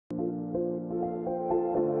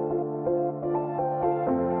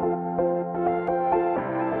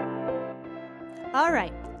All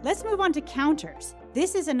right, let's move on to counters.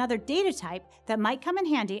 This is another data type that might come in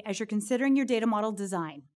handy as you're considering your data model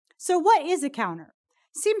design. So what is a counter?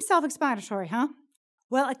 Seems self-explanatory, huh?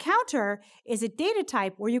 Well, a counter is a data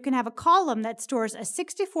type where you can have a column that stores a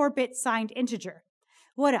 64-bit signed integer.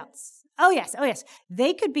 What else? Oh yes.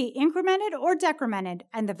 They could be incremented or decremented,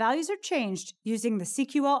 and the values are changed using the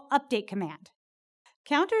CQL update command.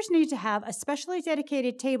 Counters need to have a specially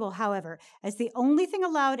dedicated table, however, as the only thing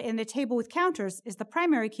allowed in the table with counters is the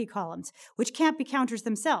primary key columns, which can't be counters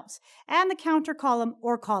themselves, and the counter column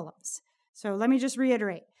or columns. So let me just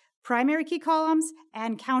reiterate. Primary key columns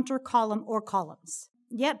and counter column or columns.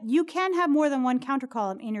 Yep, you can have more than one counter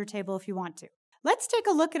column in your table if you want to. Let's take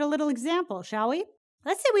a look at a little example, shall we?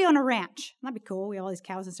 Let's say we own a ranch. That'd be cool. We have all these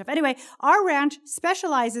cows and stuff. Anyway, our ranch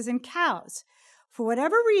specializes in cows. For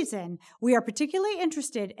whatever reason, we are particularly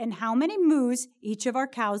interested in how many moos each of our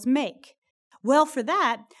cows make. Well, for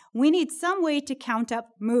that, we need some way to count up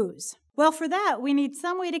moos.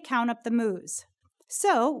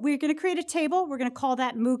 So we're going to create a table. We're going to call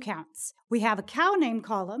that moo counts. We have a cow name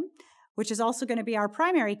column, which is also going to be our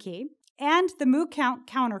primary key, and the moo count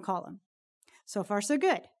counter column. So far, so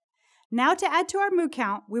good. Now to add to our moo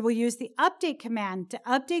count, we will use the update command to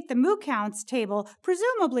update the moo counts table,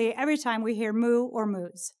 presumably every time we hear moo or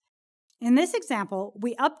moos. In this example,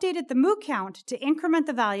 we updated the moo count to increment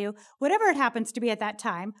the value, whatever it happens to be at that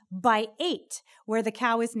time, by 8, where the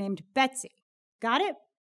cow is named Betsy. Got it?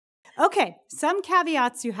 Okay, some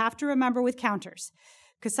caveats you have to remember with counters.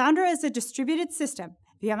 Cassandra is a distributed system.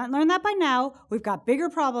 If you haven't learned that by now, we've got bigger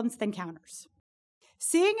problems than counters.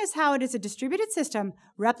 Seeing as how it is a distributed system,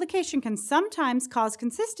 replication can sometimes cause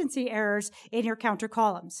consistency errors in your counter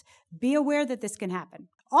columns. Be aware that this can happen.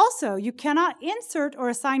 Also, you cannot insert or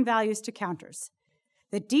assign values to counters.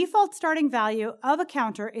 The default starting value of a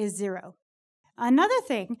counter is 0. Another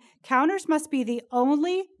thing, counters must be the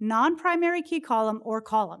only non-primary key column or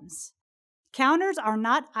columns. Counters are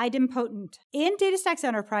not idempotent. In DataStax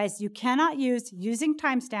Enterprise, you cannot use using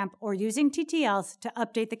timestamp or using TTLs to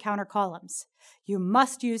update the counter columns. You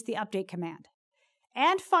must use the update command.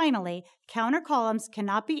 And finally, counter columns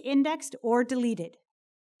cannot be indexed or deleted.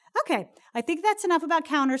 Okay, I think that's enough about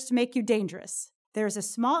counters to make you dangerous. There is a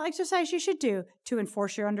small exercise you should do to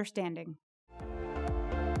enforce your understanding.